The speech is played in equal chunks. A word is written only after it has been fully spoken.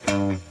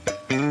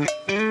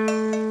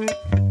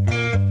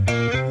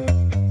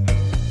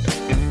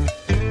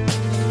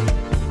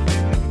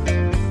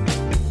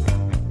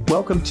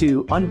Welcome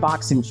to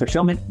Unboxing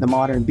Fulfillment, the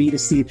modern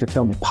B2C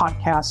fulfillment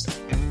podcast.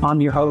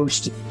 I'm your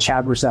host,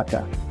 Chad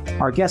Rosecca.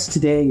 Our guest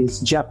today is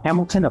Jeff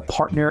Hamilton, a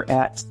partner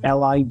at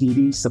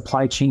LIDD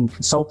Supply Chain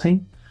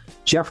Consulting.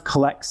 Jeff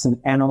collects and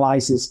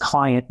analyzes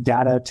client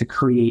data to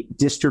create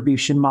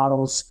distribution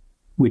models,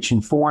 which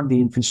inform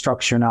the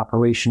infrastructure and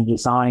operation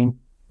design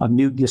of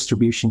new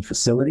distribution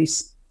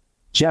facilities.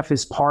 Jeff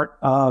is part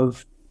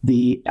of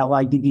the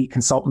LIDD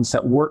consultants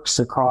that works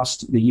across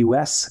the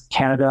US,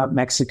 Canada,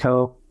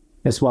 Mexico,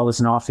 as well as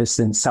an office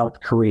in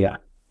South Korea.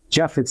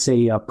 Jeff, it's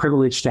a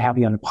privilege to have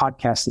you on the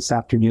podcast this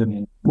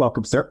afternoon.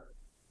 Welcome, sir.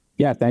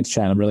 Yeah, thanks,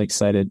 Chad. I'm really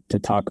excited to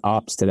talk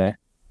ops today.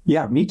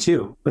 Yeah, me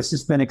too. This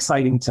has been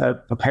exciting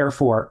to prepare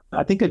for.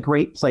 I think a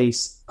great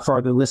place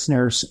for the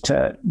listeners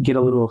to get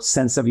a little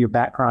sense of your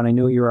background. I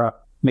know you're a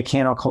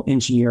mechanical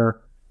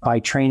engineer by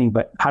training,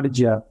 but how did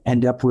you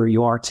end up where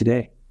you are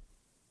today?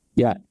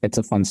 Yeah, it's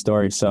a fun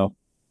story. So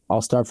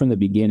I'll start from the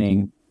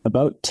beginning.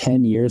 About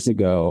 10 years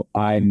ago,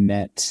 I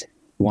met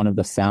one of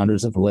the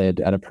founders of LIDD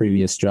at a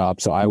previous job.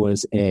 So I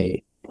was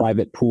a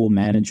private pool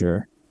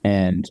manager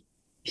and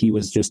he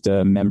was just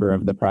a member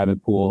of the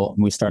private pool.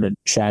 And we started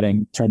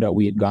chatting. Turned out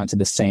we had gone to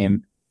the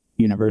same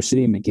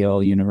university,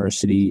 McGill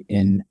University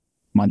in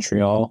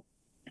Montreal.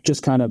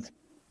 Just kind of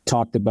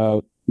talked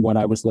about what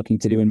I was looking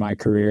to do in my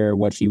career,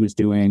 what he was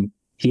doing.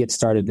 He had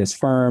started this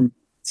firm.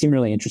 It seemed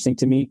really interesting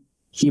to me.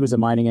 He was a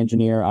mining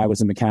engineer. I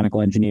was a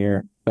mechanical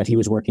engineer, but he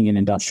was working in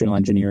industrial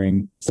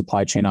engineering,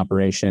 supply chain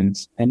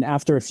operations. And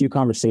after a few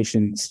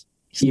conversations,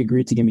 he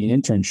agreed to give me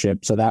an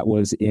internship. So that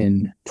was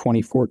in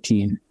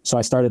 2014. So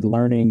I started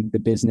learning the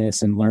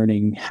business and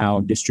learning how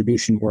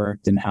distribution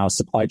worked and how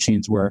supply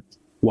chains worked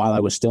while I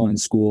was still in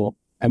school.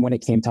 And when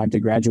it came time to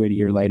graduate a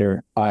year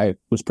later, I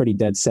was pretty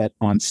dead set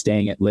on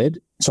staying at LIDD.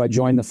 So I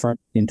joined the firm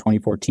in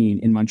 2014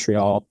 in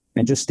Montreal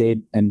and just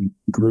stayed and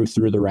grew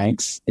through the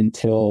ranks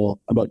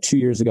until about 2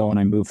 years ago when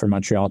I moved from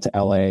Montreal to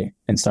LA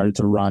and started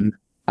to run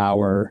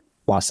our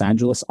Los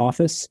Angeles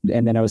office.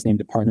 And then I was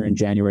named a partner in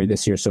January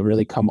this year. So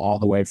really come all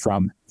the way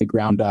from the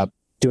ground up,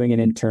 doing an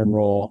intern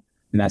role.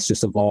 And that's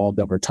just evolved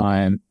over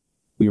time.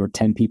 We were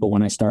 10 people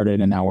when I started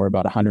and now we're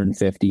about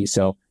 150.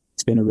 So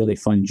it's been a really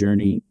fun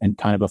journey and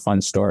kind of a fun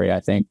story, I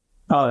think.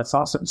 Oh, that's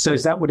awesome. So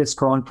is that what it's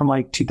grown from,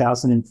 like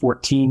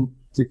 2014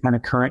 to kind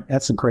of current?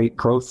 That's a great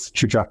growth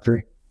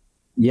trajectory.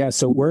 Yeah,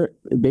 so we're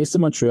based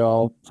in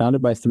Montreal,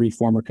 founded by 3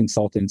 former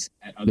consultants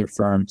at other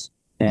firms.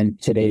 And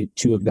today,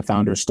 2 of the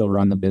founders still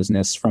run the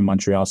business from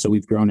Montreal. So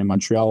we've grown in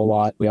Montreal a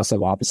lot. We also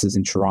have offices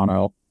in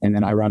Toronto. And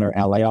then I run our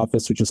LA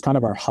office, which is kind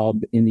of our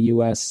hub in the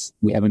US.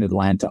 We have an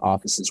Atlanta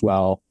office as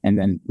well. And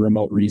then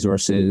remote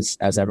resources,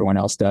 as everyone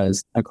else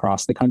does,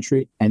 across the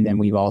country. And then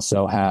we've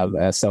also have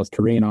a South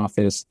Korean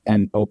office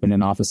and opened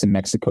an office in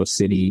Mexico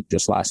City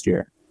just last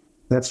year.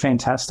 That's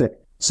fantastic.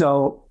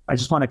 So I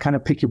just want to kind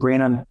of pick your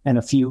brain on in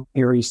a few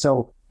areas.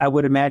 So I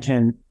would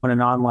imagine when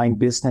an online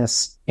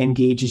business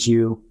engages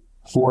you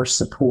for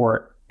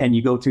support and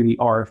you go through the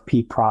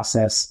RFP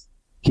process,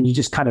 can you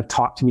just kind of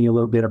talk to me a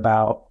little bit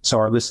about, so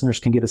our listeners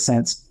can get a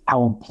sense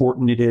how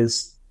important it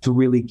is to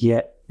really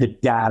get the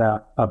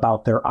data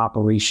about their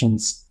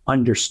operations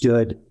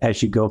understood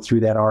as you go through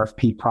that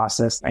RFP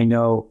process? I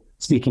know,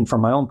 speaking from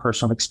my own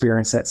personal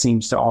experience, that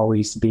seems to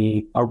always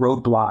be a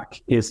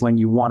roadblock, is when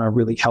you want to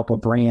really help a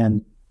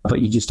brand, but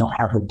you just don't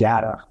have her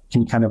data.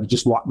 Can you kind of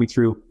just walk me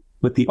through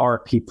what the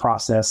RFP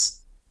process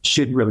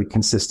should really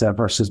consist of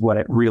versus what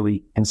it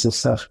really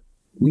consists of?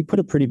 We put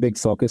a pretty big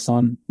focus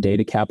on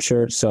data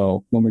capture.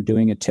 So when we're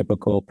doing a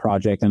typical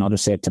project, and I'll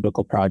just say a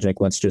typical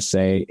project, let's just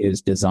say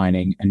is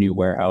designing a new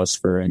warehouse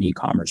for an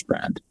e-commerce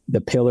brand.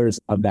 The pillars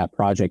of that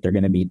project are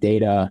going to be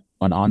data,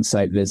 an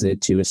on-site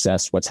visit to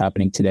assess what's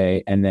happening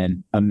today, and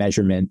then a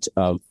measurement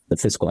of the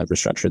physical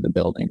infrastructure of the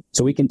building.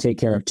 So we can take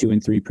care of 2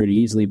 and 3 pretty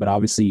easily, but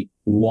obviously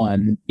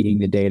 1, being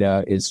the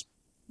data, is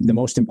the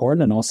most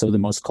important and also the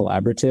most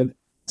collaborative.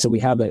 So we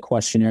have a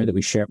questionnaire that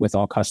we share with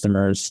all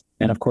customers.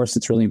 And of course,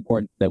 it's really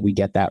important that we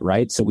get that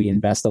right. So we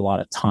invest a lot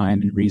of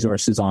time and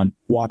resources on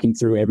walking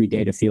through every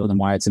data field and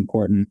why it's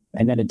important,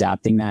 and then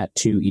adapting that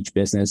to each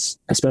business,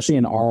 especially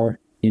in our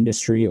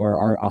industry, or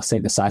our, I'll say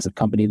the size of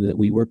company that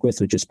we work with,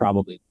 which is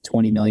probably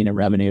 20 million in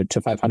revenue to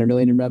 500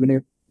 million in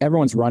revenue.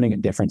 Everyone's running a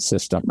different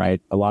system,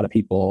 right? A lot of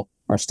people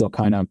are still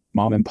kind of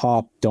mom and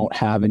pop, don't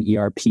have an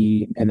ERP.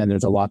 And then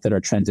there's a lot that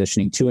are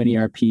transitioning to an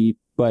ERP.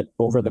 But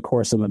over the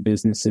course of a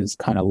business's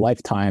kind of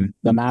lifetime,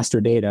 the master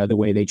data, the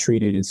way they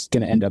treat it, is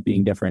going to end up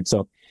being different.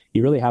 So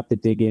you really have to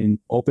dig in,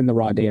 open the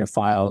raw data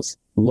files,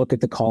 look at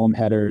the column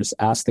headers,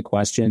 ask the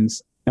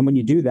questions. And when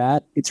you do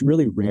that, it's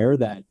really rare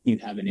that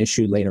you'd have an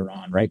issue later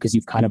on, right? Because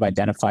you've kind of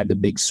identified the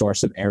big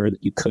source of error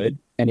that you could.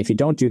 And if you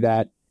don't do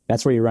that,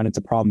 that's where you run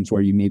into problems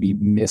where you maybe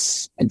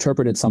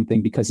misinterpreted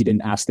something because you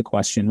didn't ask the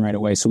question right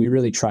away. So we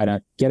really try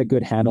to get a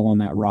good handle on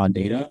that raw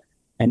data.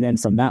 And then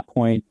from that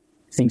point,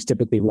 things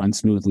typically run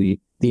smoothly.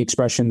 The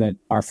expression that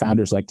our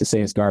founders like to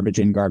say is garbage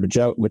in, garbage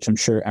out, which I'm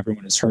sure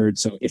everyone has heard.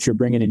 So if you're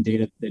bringing in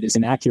data that is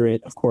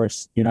inaccurate, of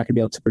course, you're not going to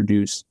be able to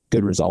produce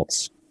good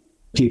results.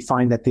 Do you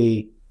find that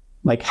they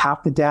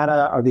have the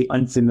data? Are they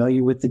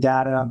unfamiliar with the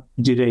data?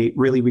 Do they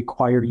really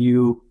require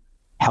you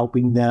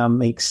helping them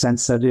make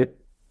sense of it?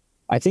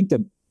 I think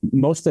that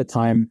most of the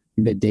time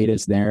the data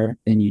is there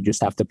and you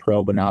just have to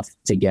probe enough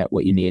to get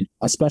what you need,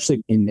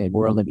 especially in the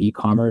world of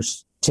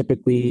e-commerce.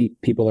 Typically,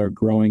 people are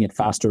growing at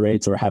faster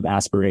rates or have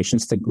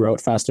aspirations to grow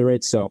at faster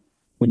rates. So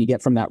when you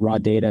get from that raw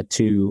data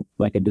to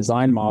like a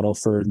design model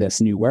for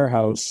this new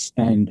warehouse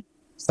and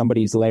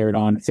somebody's layered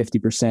on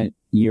 50%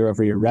 year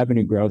over year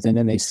revenue growth, and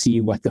then they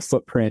see what the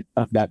footprint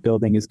of that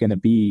building is going to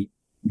be,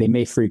 they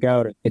may freak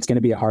out. It's going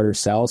to be a harder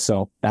sell.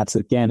 So that's,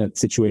 again, a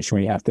situation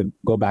where you have to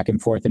go back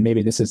and forth. And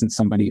maybe this isn't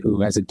somebody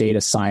who has a data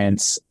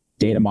science,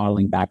 data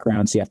modeling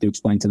background. So you have to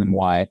explain to them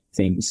why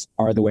things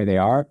are the way they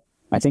are.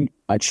 I think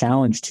a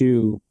challenge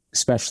too,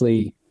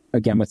 especially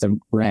again with a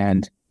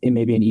brand, it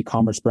may be an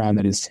e-commerce brand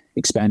that is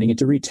expanding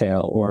into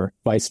retail or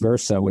vice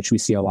versa, which we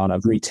see a lot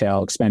of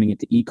retail expanding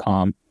into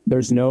e-com.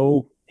 There's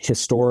no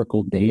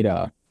historical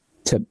data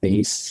to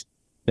base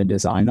the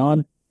design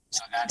on.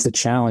 So that's a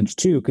challenge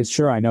too, because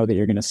sure, I know that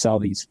you're going to sell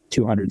these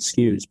 200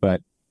 SKUs,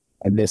 but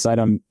this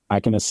item, I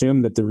can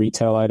assume that the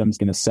retail item is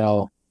going to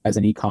sell as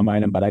an e-com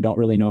item, but I don't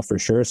really know for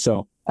sure.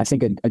 So I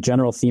think a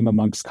general theme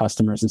amongst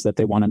customers is that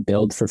they want to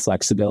build for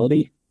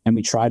flexibility, and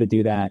we try to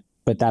do that,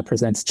 but that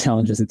presents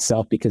challenges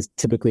itself because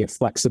typically a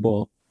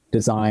flexible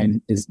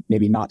design is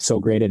maybe not so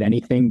great at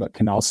anything, but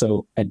can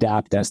also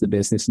adapt as the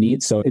business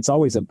needs. So it's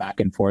always a back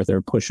and forth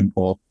or push and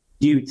pull.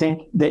 Do you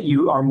think that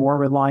you are more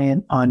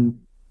reliant on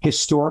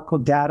historical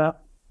data,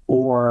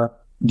 or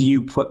do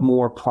you put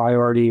more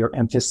priority or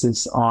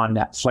emphasis on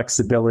that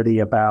flexibility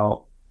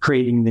about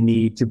creating the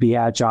need to be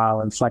agile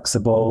and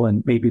flexible,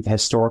 and maybe the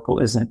historical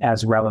isn't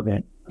as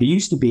relevant? It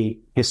used to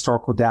be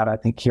historical data, I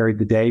think, carried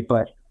the day,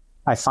 but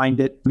I find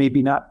it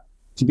maybe not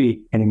to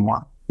be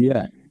anymore.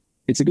 Yeah,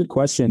 it's a good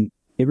question.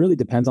 It really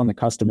depends on the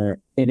customer.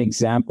 An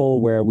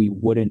example where we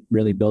wouldn't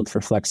really build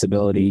for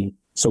flexibility.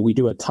 So we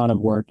do a ton of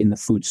work in the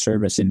food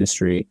service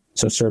industry.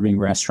 So serving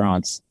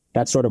restaurants,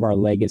 that's sort of our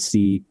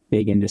legacy,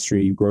 big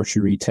industry,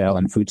 grocery retail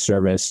and food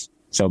service.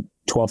 So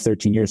 12,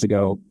 13 years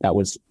ago, that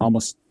was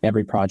almost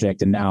every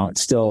project. And now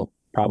it's still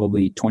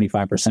probably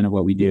 25% of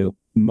what we do.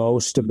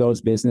 Most of those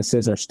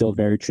businesses are still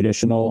very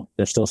traditional.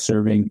 They're still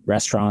serving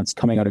restaurants.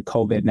 Coming out of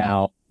COVID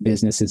now,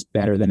 business is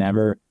better than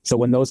ever. So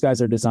when those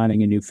guys are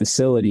designing a new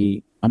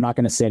facility, I'm not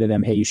going to say to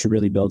them, hey, you should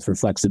really build for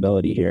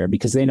flexibility here,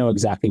 because they know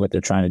exactly what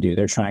they're trying to do.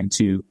 They're trying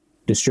to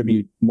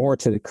distribute more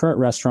to the current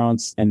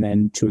restaurants and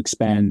then to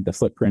expand the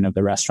footprint of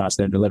the restaurants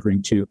they're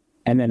delivering to.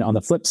 And then on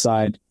the flip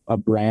side, a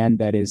brand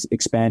that is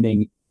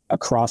expanding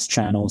across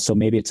channels. So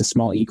maybe it's a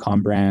small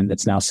e-com brand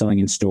that's now selling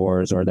in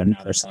stores, or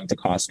they're selling to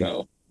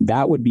Costco.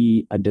 That would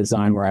be a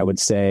design where I would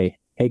say,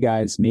 hey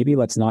guys, maybe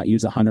let's not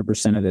use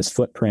 100% of this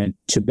footprint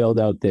to build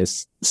out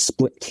this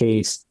split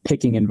case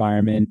picking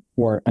environment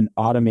or an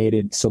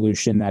automated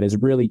solution that is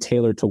really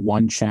tailored to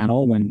one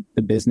channel when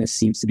the business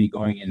seems to be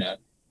going in a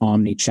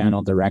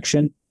omni-channel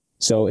direction.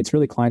 So it's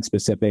really client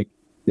specific.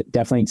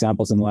 Definitely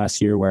examples in the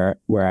last year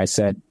where I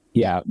said,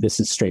 yeah, this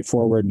is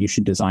straightforward. You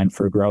should design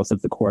for growth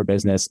of the core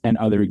business. And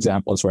other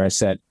examples where I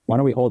said, why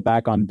don't we hold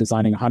back on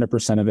designing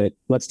 100% of it?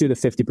 Let's do the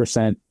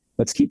 50%.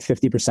 Let's keep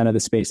 50% of the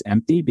space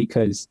empty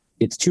because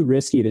it's too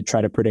risky to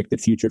try to predict the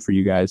future for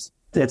you guys.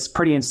 That's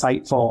pretty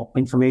insightful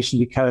information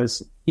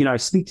because, I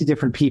speak to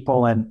different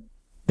people, and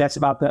that's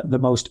about the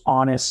most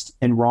honest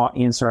and raw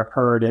answer I've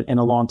heard in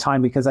a long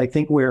time, because I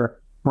think where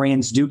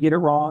brands do get it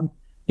wrong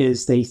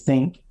is they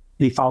think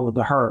they follow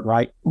the herd,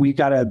 right? We've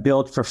got to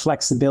build for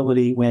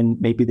flexibility when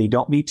maybe they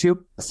don't need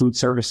to. The food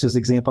services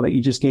example that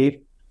you just gave,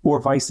 or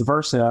vice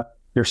versa.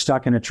 They're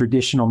stuck in a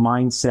traditional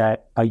mindset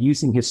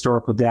using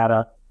historical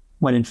data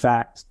when in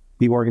fact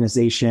the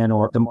organization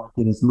or the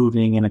market is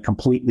moving in a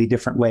completely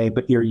different way,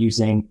 but you're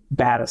using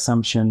bad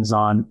assumptions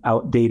on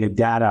outdated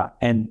data.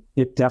 And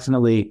it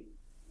definitely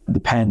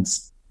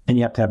depends. And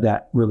you have to have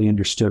that really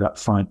understood up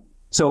front.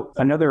 So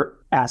another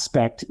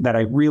aspect that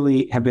I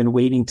really have been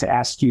waiting to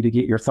ask you to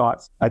get your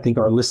thoughts. I think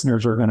our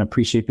listeners are going to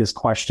appreciate this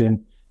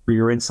question for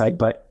your insight,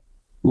 but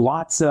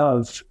lots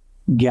of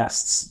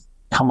guests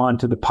come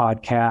onto the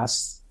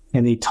podcast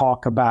and they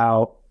talk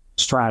about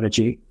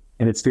strategy,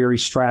 and it's very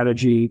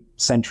strategy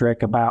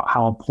centric about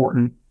how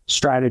important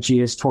strategy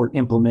is toward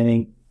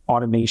implementing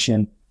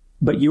automation.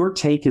 But your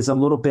take is a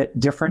little bit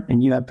different,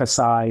 and you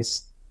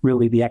emphasize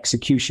really the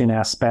execution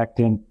aspect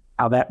and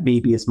how that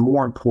maybe is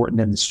more important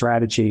than the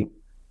strategy.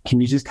 Can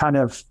you just kind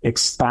of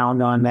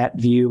expound on that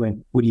view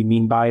and what do you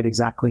mean by it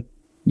exactly?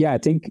 Yeah, I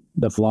think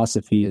the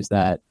philosophy is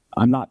that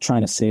I'm not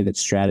trying to say that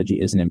strategy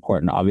isn't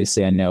important.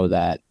 Obviously, I know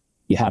that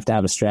you have to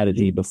have a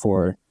strategy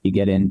before you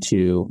get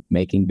into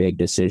making big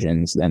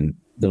decisions. Then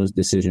those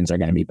decisions are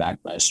going to be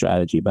backed by a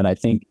strategy. But I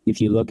think if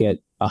you look at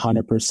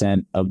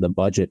 100% of the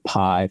budget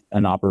pie,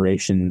 an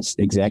operations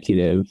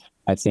executive,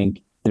 I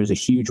think there's a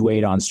huge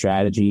weight on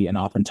strategy and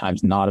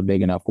oftentimes not a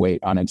big enough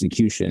weight on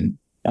execution.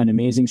 an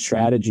amazing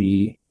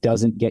strategy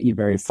doesn't get you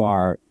very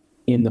far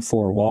in the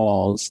four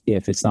walls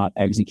if it's not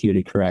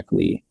executed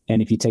correctly.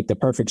 And if you take the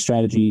perfect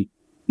strategy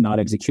not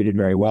executed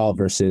very well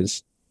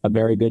versus a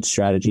very good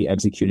strategy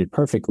executed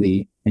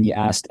perfectly, and you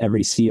asked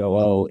every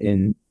COO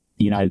in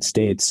the United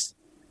States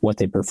what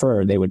they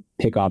prefer, they would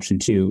pick option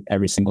 2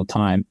 every single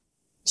time.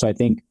 So I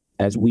think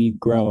as we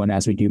grow and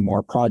as we do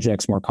more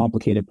projects, more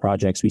complicated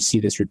projects, we see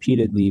this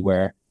repeatedly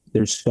where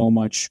there's so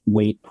much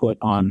weight put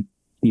on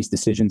these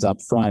decisions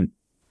up front,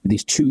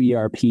 these 2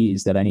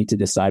 ERPs that I need to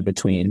decide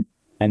between,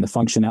 and the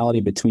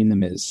functionality between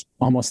them is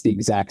almost the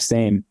exact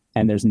same.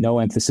 And there's no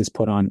emphasis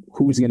put on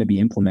who's going to be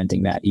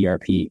implementing that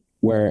ERP,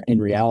 where in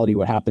reality,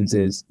 what happens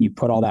is you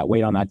put all that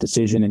weight on that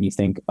decision and you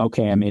think,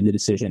 okay, I made the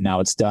decision,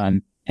 now it's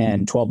done.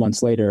 And 12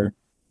 months later,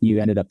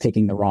 you ended up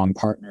picking the wrong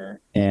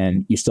partner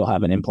and you still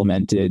haven't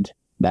implemented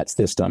that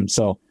system.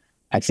 So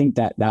I think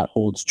that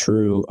holds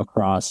true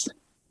across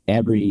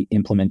every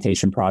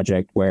implementation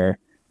project, where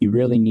you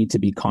really need to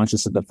be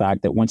conscious of the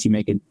fact that once you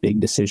make a big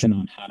decision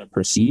on how to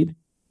proceed,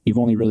 you've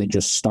only really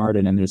just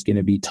started, and there's going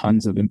to be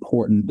tons of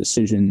important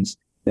decisions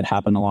that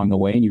happen along the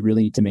way. And you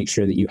really need to make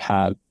sure that you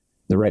have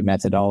the right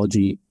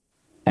methodology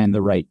and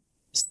the right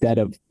set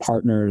of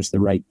partners, the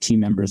right team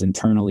members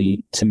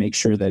internally to make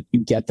sure that you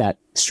get that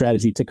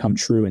strategy to come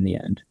true in the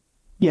end.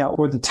 Yeah,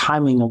 or the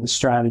timing of the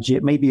strategy.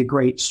 It may be a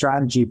great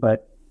strategy,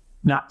 but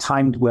not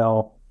timed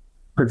well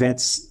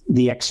prevents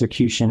the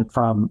execution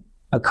from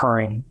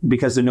occurring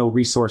because there are no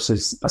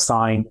resources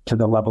assigned to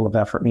the level of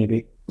effort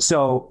maybe.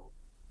 So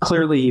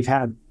clearly you've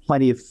had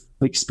plenty of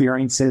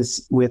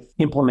experiences with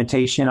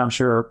implementation. I'm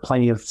sure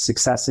plenty of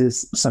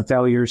successes, some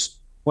failures.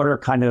 What are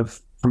kind of,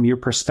 from your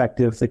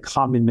perspective, the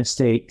common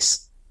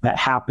mistakes that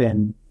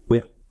happen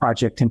with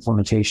project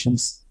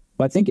implementations?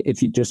 Well, I think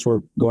if you just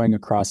were going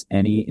across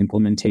any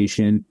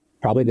implementation,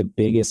 probably the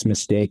biggest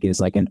mistake is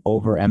like an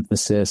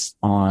overemphasis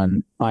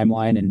on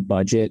timeline and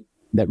budget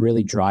that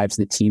really drives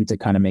the team to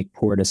kind of make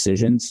poor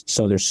decisions.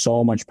 So there's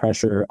so much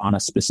pressure on a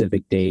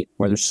specific date,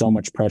 or there's so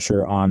much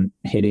pressure on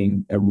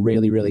hitting a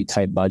really, really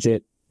tight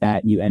budget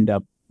that you end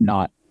up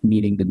not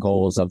meeting the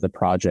goals of the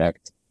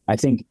project. I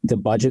think the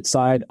budget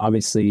side,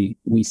 obviously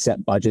we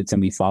set budgets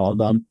and we follow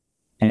them,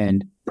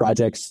 and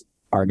projects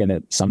are going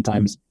to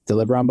sometimes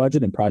deliver on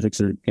budget and projects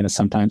are going to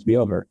sometimes be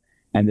over.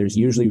 And there's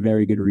usually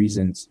very good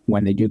reasons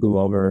when they do go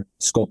over: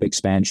 scope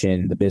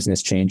expansion, the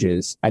business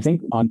changes. I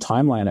think on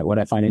timeline, what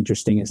I find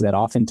interesting is that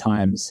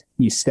oftentimes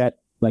you set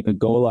like a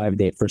go live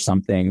date for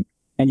something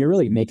and you're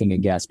really making a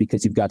guess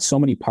because you've got so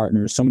many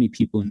partners, so many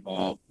people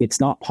involved. It's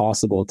not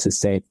possible to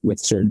say with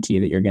certainty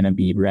that you're going to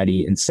be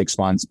ready in 6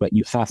 months, but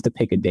you have to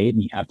pick a date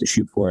and you have to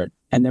shoot for it.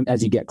 And then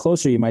as you get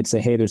closer, you might say,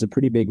 hey, there's a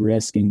pretty big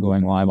risk in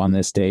going live on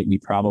this date. We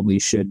probably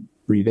should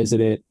revisit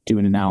it, do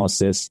an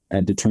analysis,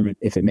 and determine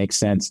if it makes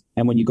sense.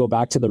 And when you go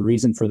back to the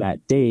reason for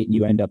that date,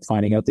 you end up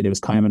finding out that it was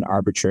kind of an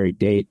arbitrary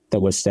date that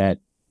was set.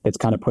 It's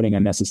kind of putting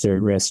unnecessary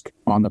risk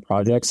on the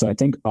project. So I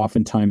think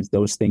oftentimes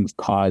those things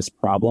cause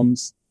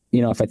problems.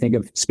 You know, if I think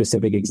of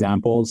specific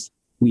examples,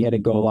 we had to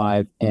go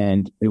live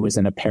and it was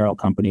an apparel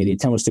company. The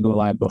intent was to go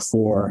live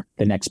before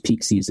the next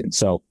peak season.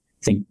 So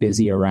think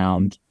busy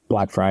around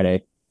Black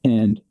Friday.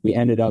 And we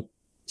ended up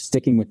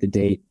sticking with the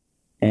date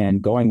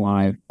and going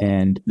live.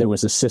 And there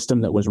was a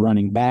system that was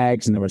running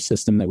bags and there was a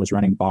system that was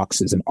running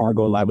boxes, and our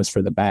go live was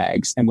for the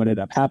bags. And what ended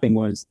up happening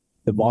was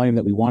the volume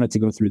that we wanted to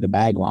go through the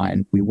bag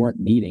line, we weren't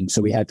meeting.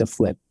 So we had to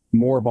flip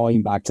more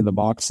volume back to the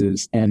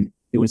boxes. And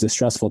it was a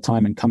stressful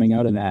time. And coming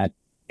out of that,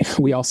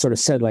 we all sort of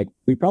said, like,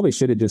 we probably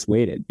should have just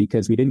waited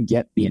because we didn't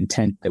get the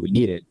intent that we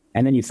needed.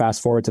 And then you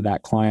fast forward to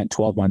that client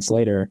 12 months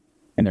later,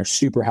 and they're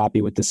super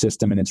happy with the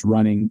system and it's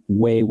running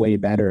way, way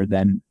better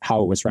than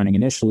how it was running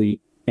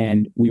initially.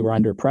 And we were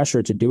under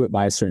pressure to do it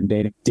by a certain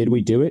date. Did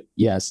we do it?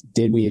 Yes.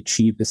 Did we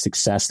achieve the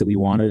success that we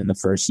wanted in the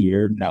first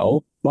year?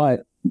 No.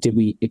 But did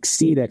we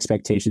exceed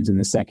expectations in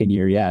the second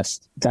year?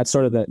 Yes. That's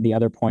sort of the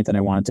other point that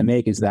I wanted to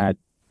make, is that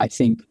I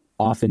think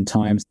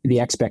oftentimes the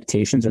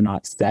expectations are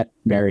not set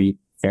very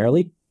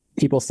fairly.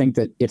 People think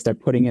that if they're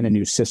putting in a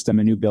new system,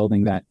 a new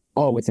building, that,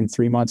 oh, within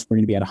 3 months, we're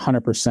going to be at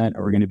 100%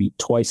 or we're going to be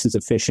twice as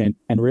efficient.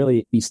 And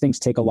really, these things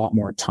take a lot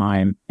more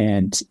time.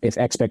 And if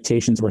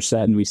expectations were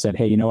set and we said,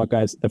 hey, you know what,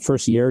 guys, the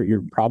first year,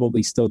 you're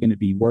probably still going to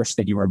be worse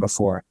than you were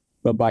before.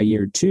 But by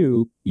year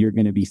 2, you're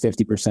going to be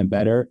 50%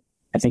 better.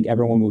 I think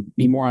everyone would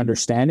be more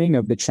understanding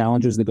of the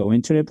challenges that go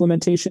into an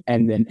implementation.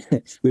 And then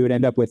we would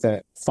end up with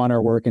a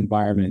funner work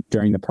environment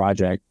during the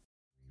project.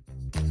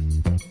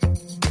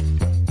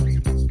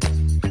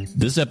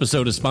 This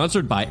episode is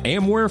sponsored by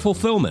Amware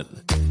Fulfillment.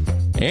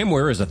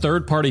 Amware is a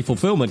third-party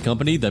fulfillment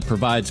company that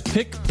provides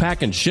pick,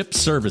 pack, and ship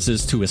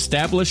services to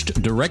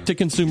established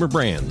direct-to-consumer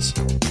brands.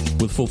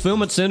 With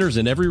fulfillment centers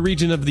in every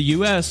region of the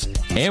U.S.,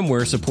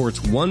 Amware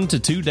supports 1 to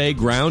 2 day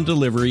ground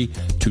delivery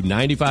to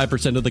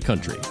 95% of the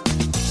country.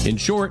 In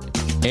short,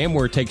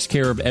 Amware takes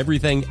care of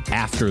everything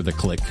after the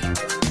click.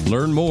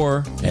 Learn more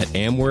at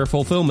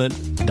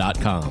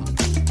amwarefulfillment.com.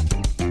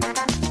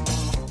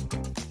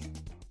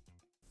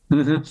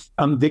 Mm-hmm.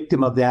 I'm a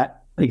victim of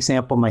that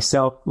example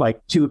myself,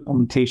 like 2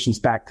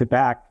 implementations back to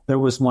back. There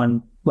was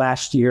one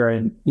last year,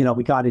 and,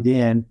 we got it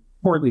in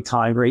poorly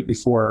timed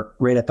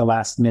right at the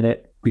last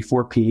minute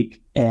before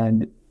peak.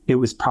 And it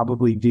was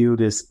probably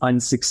viewed as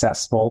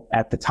unsuccessful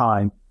at the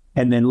time.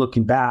 And then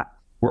looking back,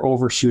 we're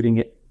overshooting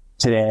it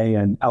today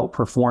and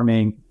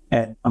outperforming.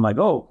 And I'm like,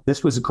 oh,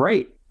 this was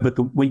great. But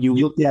when you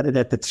looked at it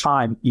at the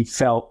time, you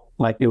felt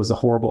like it was a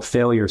horrible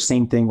failure.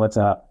 Same thing with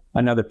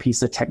another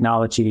piece of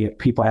technology. If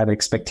people have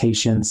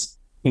expectations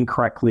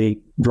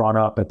incorrectly drawn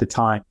up at the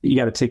time, you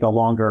got to take a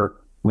longer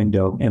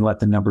window and let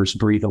the numbers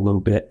breathe a little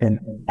bit and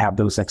have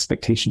those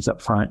expectations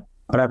up front.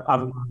 But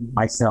I've learned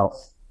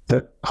myself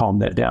to calm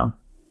that down.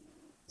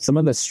 Some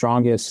of the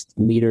strongest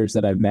leaders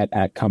that I've met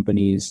at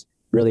companies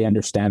really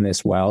understand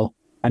this well.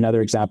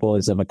 Another example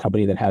is of a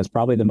company that has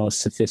probably the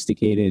most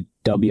sophisticated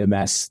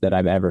WMS that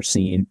I've ever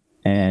seen.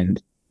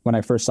 And when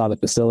I first saw the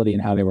facility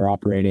and how they were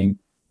operating,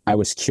 I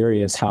was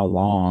curious how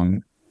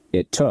long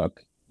it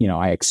took.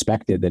 I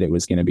expected that it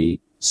was going to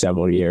be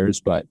several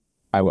years, but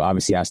I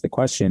obviously asked the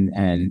question,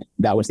 and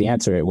that was the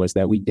answer. It was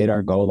that we did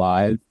our go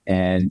live,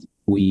 and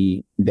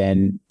we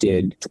then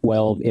did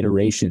 12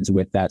 iterations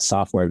with that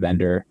software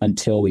vendor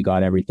until we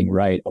got everything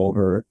right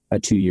over a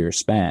 2-year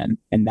span.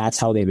 And that's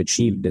how they've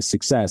achieved this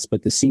success.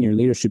 But the senior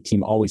leadership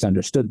team always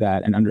understood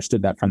that and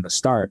understood that from the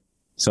start.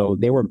 So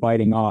they were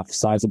biting off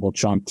sizable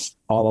chunks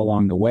all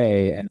along the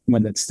way. And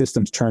when the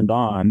system's turned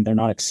on, they're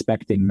not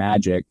expecting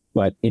magic.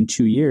 But in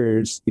 2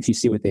 years, if you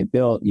see what they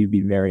built, you'd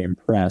be very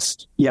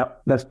impressed.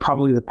 Yep. That's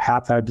probably the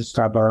path I would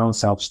describe our own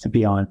selves to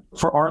be on.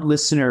 For our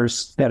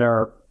listeners that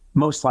are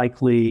most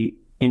likely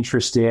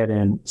interested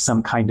in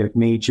some kind of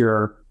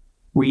major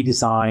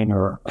redesign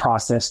or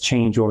process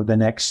change over the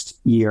next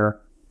year,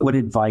 what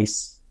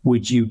advice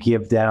would you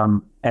give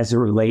them as it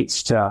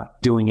relates to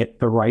doing it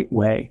the right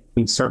way? I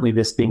mean, certainly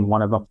this being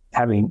one of them,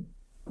 having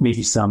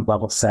maybe some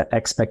level set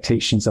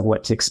expectations of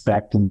what to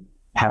expect and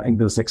having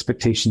those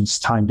expectations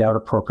timed out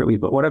appropriately.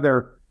 But what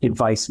other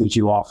advice would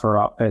you offer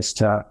up as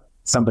to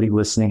somebody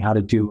listening how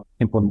to do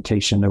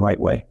implementation the right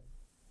way?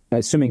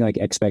 Assuming like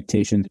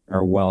expectations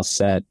are well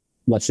set,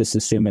 let's just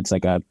assume it's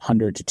like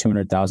 100 to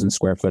 200,000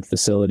 square foot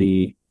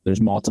facility.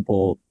 There's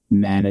multiple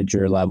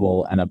manager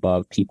level and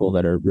above people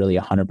that are really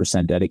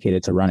 100%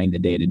 dedicated to running the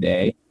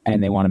day-to-day,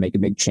 and they want to make a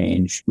big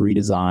change,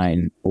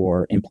 redesign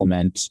or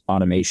implement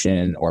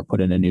automation or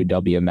put in a new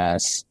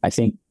WMS. I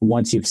think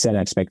once you've set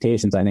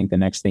expectations, I think the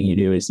next thing you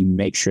do is you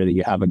make sure that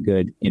you have a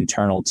good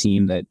internal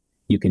team that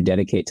you can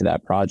dedicate to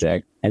that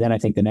project. And then I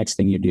think the next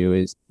thing you do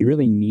is you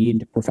really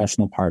need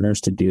professional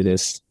partners to do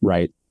this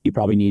right. You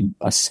probably need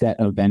a set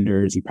of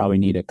vendors. You probably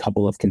need a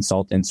couple of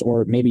consultants,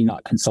 or maybe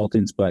not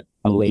consultants, but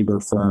a labor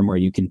firm where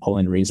you can pull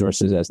in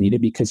resources as needed,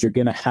 because you're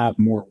going to have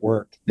more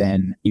work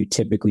than you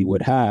typically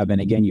would have.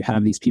 And again, you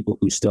have these people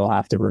who still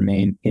have to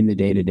remain in the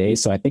day-to-day.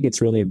 So I think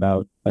it's really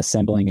about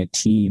assembling a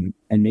team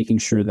and making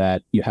sure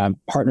that you have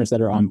partners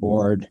that are on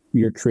board.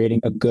 You're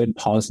creating a good,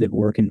 positive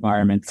work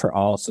environment for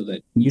all, so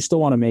that you still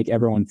want to make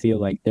everyone feel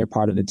like they're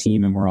part of the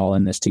team and we're all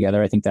in this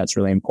together. I think that's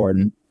really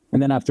important.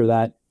 And then after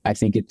that, I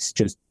think it's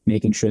just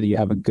making sure that you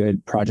have a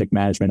good project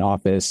management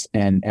office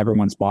and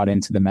everyone's bought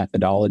into the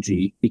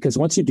methodology. Because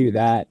once you do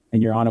that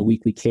and you're on a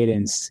weekly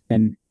cadence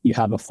and you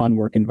have a fun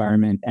work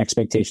environment,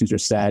 expectations are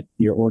set,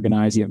 you're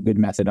organized, you have good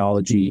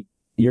methodology,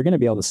 you're going to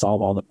be able to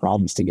solve all the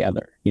problems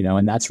together,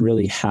 and that's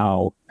really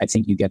how I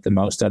think you get the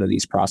most out of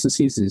these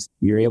processes. Is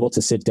you're able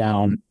to sit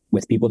down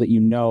with people that you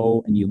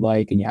know and you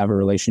like and you have a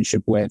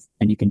relationship with,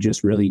 and you can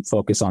just really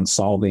focus on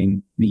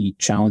solving the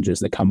challenges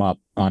that come up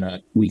on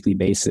a weekly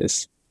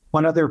basis.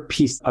 One other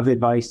piece of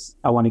advice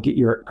I want to get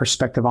your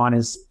perspective on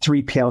is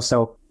 3PL.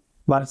 So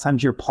a lot of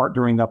times you're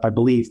partnering up, I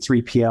believe,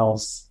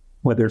 3PLs,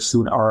 whether it's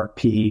through an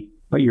RFP,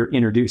 but you're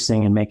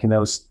introducing and making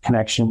those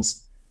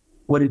connections.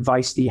 What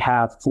advice do you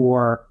have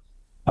for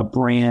a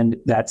brand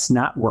that's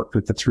not worked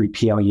with the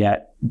 3PL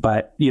yet,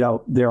 but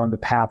they're on the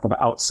path of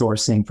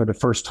outsourcing for the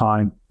first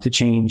time to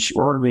change,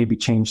 or maybe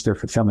change their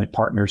fulfillment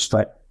partners?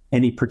 But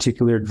any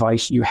particular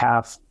advice you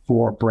have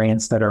for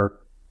brands that are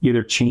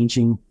either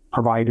changing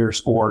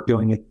providers or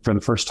doing it for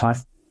the first time?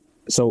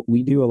 So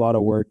we do a lot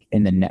of work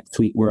in the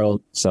NetSuite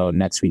world, so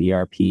NetSuite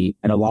ERP,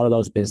 and a lot of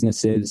those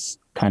businesses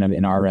kind of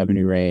in our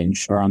revenue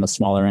range are on the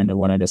smaller end of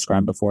what I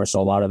described before. So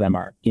a lot of them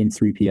are in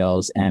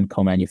 3PLs and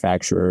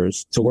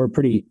co-manufacturers. So we're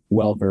pretty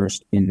well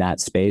versed in that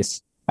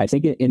space. I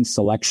think in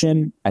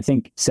selection, I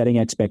think setting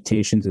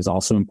expectations is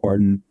also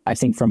important. I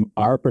think from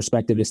our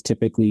perspective is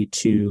typically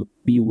to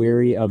be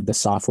wary of the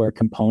software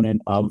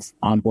component of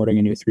onboarding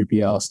a new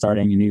 3PL,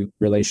 starting a new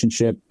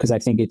relationship, because I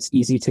think it's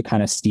easy to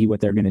kind of see what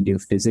they're going to do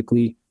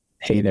physically.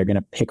 Hey, they're going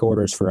to pick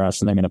orders for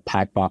us and they're going to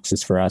pack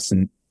boxes for us,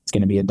 and it's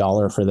going to be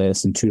 $1 for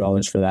this and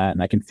 $2 for that.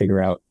 And I can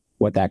figure out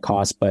what that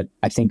costs. But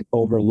I think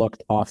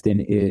overlooked often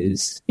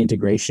is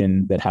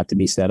integration that have to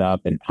be set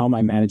up, and how am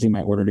I managing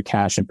my order to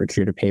cash and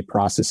procure to pay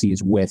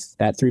processes with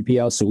that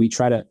 3PL. So we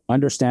try to,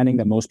 understanding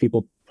that most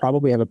people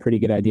probably have a pretty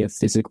good idea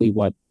physically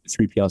what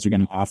 3PLs are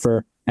going to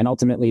offer. And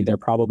ultimately, they're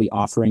probably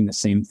offering the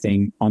same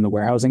thing on the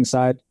warehousing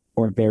side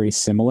or very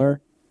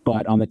similar.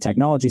 But on the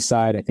technology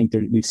side, I think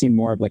we've seen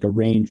more of like a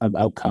range of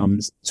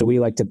outcomes. So we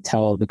like to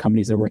tell the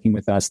companies that are working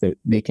with us that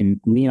they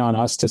can lean on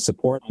us to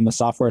support on the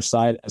software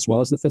side as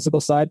well as the physical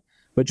side,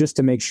 but just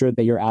to make sure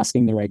that you're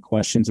asking the right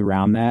questions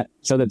around that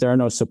so that there are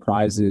no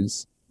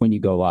surprises when you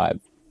go live.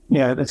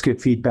 Yeah, that's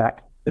good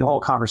feedback. The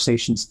whole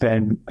conversation's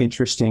been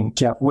interesting.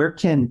 Jeff, where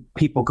can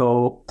people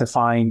go to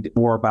find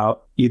more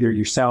about either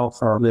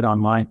yourself or LIDD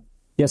Online?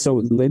 Yeah,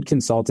 so LIDD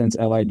Consultants,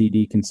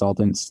 LIDD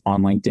Consultants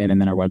on LinkedIn, and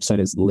then our website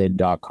is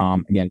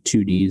lidd.com. Again,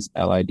 2Ds,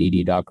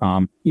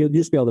 LIDD.com. You'll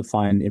just be able to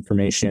find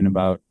information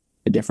about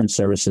the different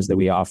services that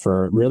we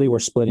offer. Really, we're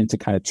split into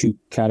kind of two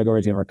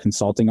categories. We have our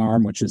consulting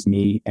arm, which is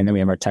me, and then we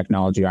have our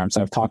technology arm.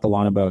 So I've talked a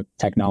lot about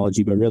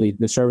technology, but really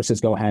the services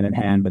go hand in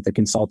hand. But the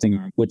consulting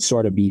arm would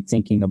sort of be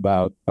thinking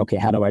about, okay,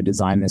 how do I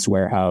design this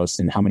warehouse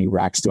and how many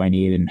racks do I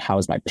need and how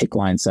is my pick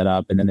line set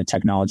up? And then the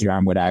technology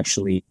arm would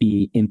actually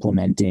be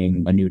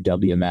implementing a new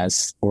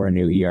WMS or a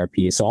new ERP.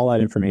 So all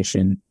that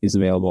information is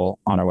available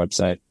on our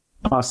website.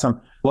 Awesome.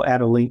 We'll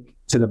add a link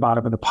to the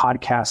bottom of the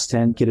podcast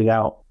and get it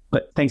out.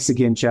 But thanks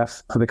again,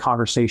 Jeff, for the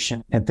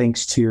conversation. And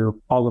thanks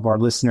to all of our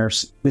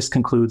listeners. This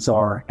concludes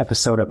our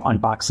episode of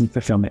Unboxing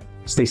Fulfillment.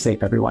 Stay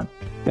safe, everyone.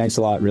 Thanks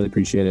a lot. Really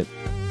appreciate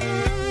it.